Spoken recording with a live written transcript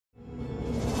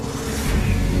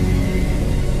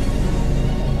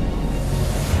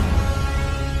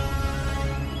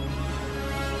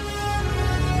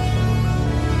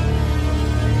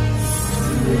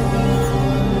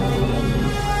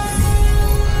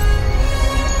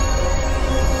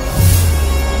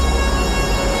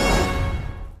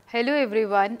Hello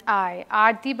everyone, I,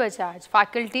 Arti Bajaj,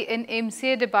 faculty in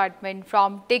MCA department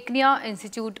from Tecnia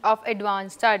Institute of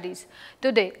Advanced Studies.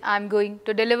 Today, I am going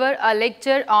to deliver a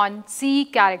lecture on C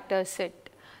character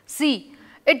set. C.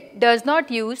 It does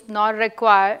not use nor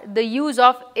require the use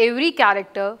of every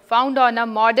character found on a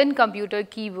modern computer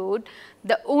keyboard.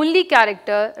 The only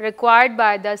character required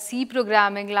by the C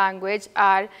programming language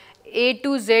are A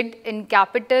to Z in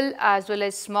capital as well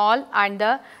as small and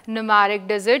the numeric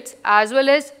digits as well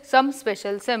as some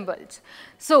special symbols.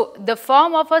 So, the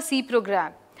form of a C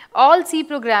program. All C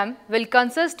program will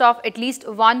consist of at least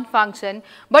one function,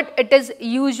 but it is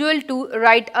usual to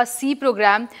write a C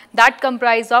program that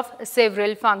comprises of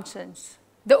several functions.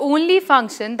 The only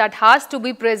function that has to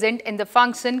be present in the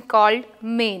function called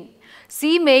main.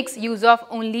 C makes use of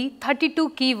only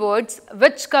 32 keywords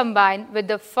which combine with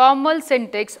the formal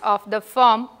syntax of the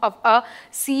form of a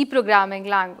C programming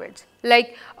language.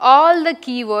 Like all the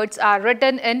keywords are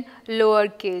written in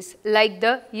lowercase like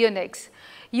the Unix.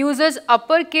 Uses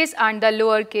uppercase and the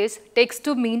lowercase text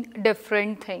to mean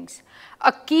different things.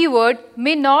 A keyword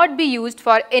may not be used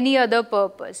for any other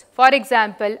purpose. For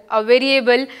example, a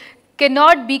variable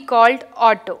cannot be called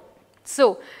auto.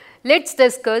 So, let's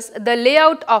discuss the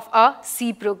layout of a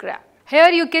C program. Here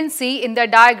you can see in the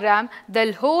diagram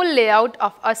the whole layout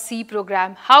of a C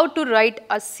program, how to write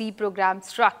a C program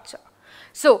structure.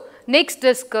 So, next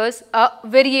discuss a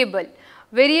variable.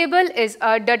 Variable is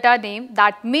a data name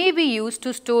that may be used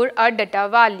to store a data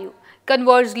value.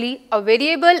 Conversely, a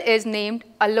variable is named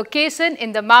a location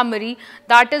in the memory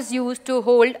that is used to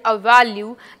hold a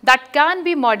value that can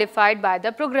be modified by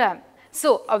the program.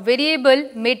 So, a variable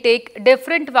may take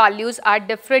different values at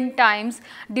different times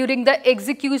during the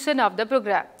execution of the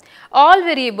program. All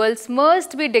variables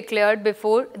must be declared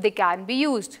before they can be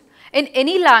used. In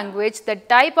any language, the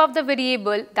type of the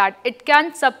variable that it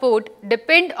can support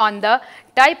depend on the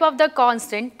type of the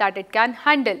constant that it can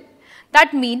handle.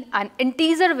 That means an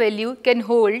integer value can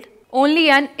hold only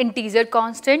an integer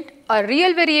constant, a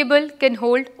real variable can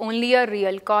hold only a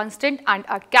real constant, and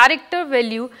a character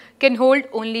value can hold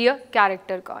only a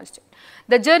character constant.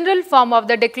 The general form of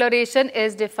the declaration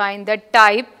is define the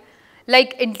type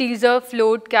like integer,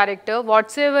 float, character,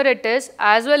 whatsoever it is,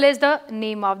 as well as the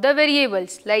name of the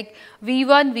variables like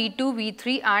v1, v2,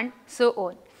 v3 and so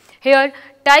on. Here,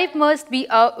 type must be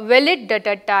a valid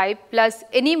data type plus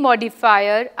any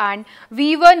modifier, and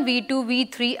v1, v2,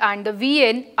 v3 and the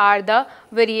vn are the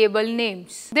variable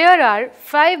names. There are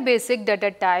 5 basic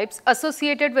data types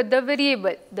associated with the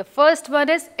variable. The first one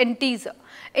is integer.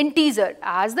 Integer,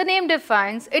 as the name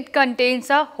defines, it contains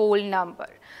a whole number.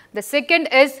 The second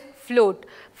is float,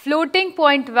 floating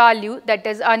point value, that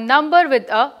is a number with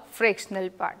a fractional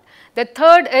part. The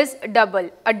third is double,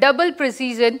 a double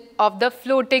precision of the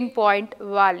floating point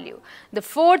value. The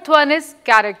fourth one is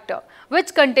character,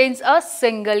 which contains a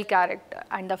single character.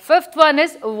 And the fifth one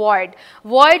is void.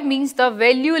 Void means the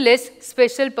valueless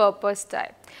special purpose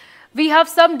type. We have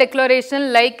some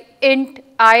declaration like int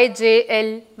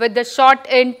IJL with the short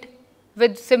int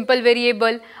with simple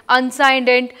variable, unsigned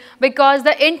int, because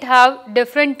the int have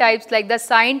different types like the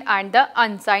signed and the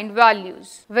unsigned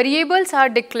values. Variables are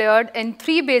declared in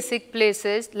 3 basic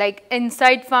places like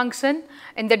inside function,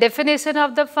 in the definition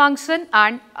of the function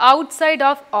and outside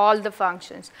of all the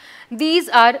functions. These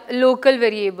are local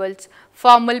variables,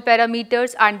 formal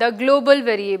parameters and the global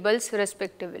variables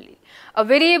respectively. A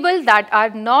variable that are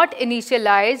not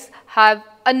initialized have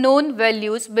unknown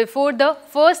values before the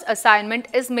first assignment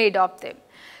is made of them.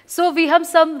 So, we have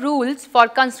some rules for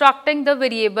constructing the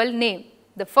variable name.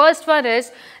 The first one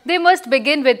is they must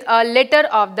begin with a letter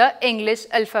of the English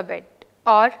alphabet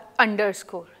or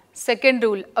underscore. Second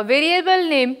rule, a variable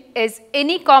name is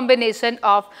any combination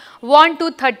of 1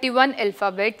 to 31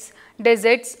 alphabets,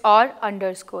 digits or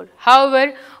underscore.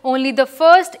 However, only the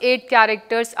first 8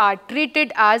 characters are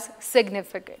treated as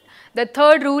significant. The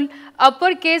third rule,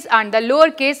 uppercase and the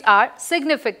lowercase are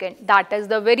significant. That is,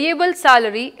 the variable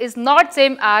salary is not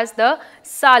same as the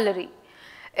salary.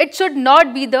 It should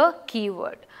not be the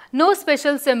keyword. No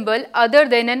special symbol other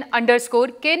than an underscore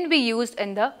can be used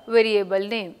in the variable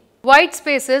name. White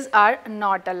spaces are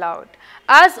not allowed.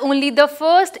 As only the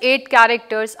first 8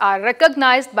 characters are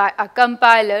recognized by a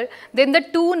compiler, then the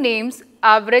 2 names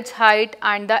average height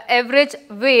and the average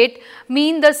weight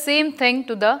mean the same thing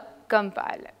to the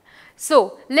compiler.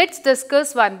 So, let's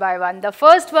discuss one by one. The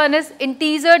first one is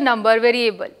integer number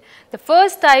variable. The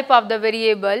first type of the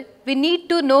variable we need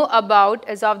to know about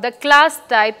is of the class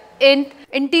type int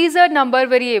integer number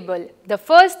variable. The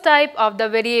first type of the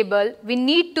variable we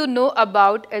need to know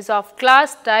about is of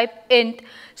class type int,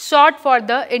 short for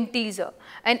the integer.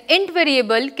 An int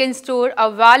variable can store a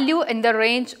value in the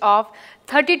range of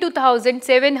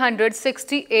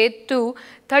 32,768 to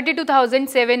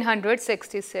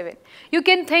 32,767. You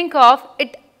can think of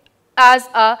it as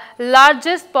a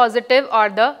largest positive or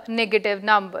the negative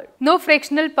number. No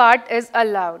fractional part is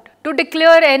allowed. To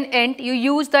declare an int, you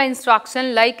use the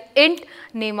instruction like int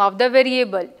name of the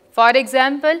variable. For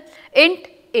example, int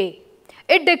a.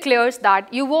 It declares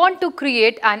that you want to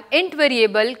create an int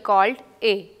variable called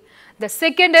a. The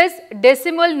second is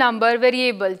decimal number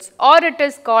variables, or it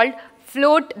is called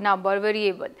float number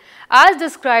variable. As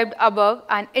described above,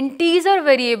 an integer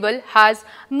variable has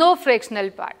no fractional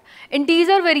part.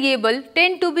 Integer variable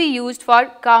tend to be used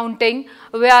for counting,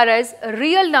 whereas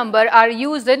real number are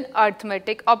used in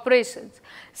arithmetic operations.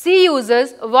 C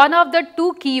uses one of the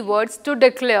two keywords to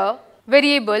declare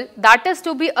variable that is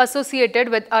to be associated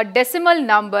with a decimal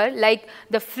number like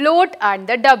the float and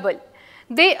the double.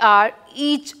 They are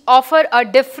each offer a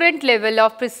different level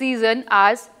of precision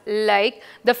as like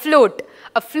the float.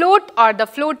 A float or the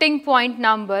floating point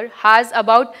number has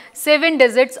about 7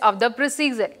 digits of the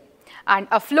precision, and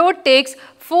a float takes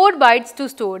 4 bytes to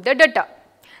store the data.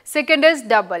 Second is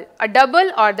double. A double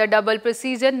or the double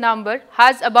precision number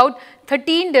has about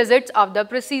 13 digits of the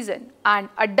precision, and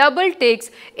a double takes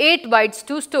 8 bytes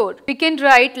to store. We can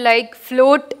write like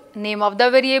float name of the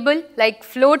variable like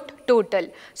float total.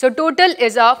 So, total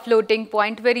is a floating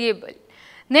point variable.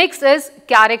 Next is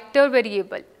character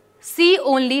variable. C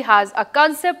only has a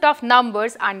concept of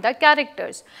numbers and the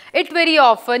characters. It very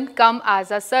often comes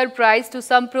as a surprise to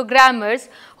some programmers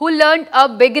who learned a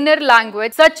beginner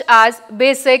language such as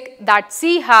BASIC that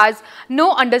C has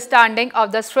no understanding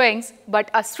of the strings, but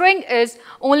a string is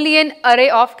only an array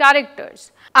of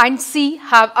characters, and C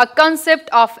have a concept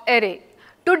of array.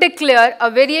 To declare a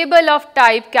variable of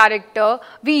type character,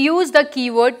 we use the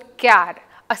keyword char.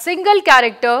 A single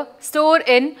character stored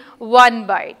in 1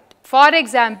 byte. For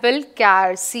example,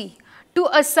 char C. To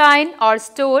assign or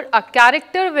store a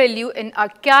character value in a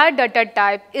char data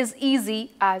type is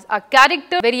easy, as a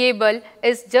character variable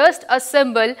is just a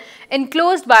symbol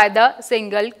enclosed by the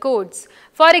single quotes.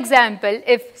 For example,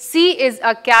 if C is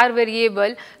a char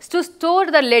variable, to store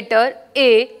the letter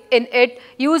A in it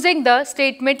using the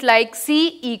statement like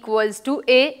C equals to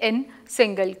A in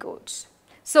single quotes.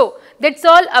 So, that's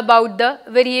all about the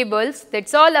variables,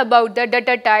 that's all about the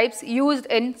data types used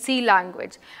in C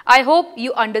language. I hope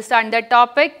you understand the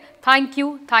topic. Thank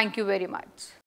you very much.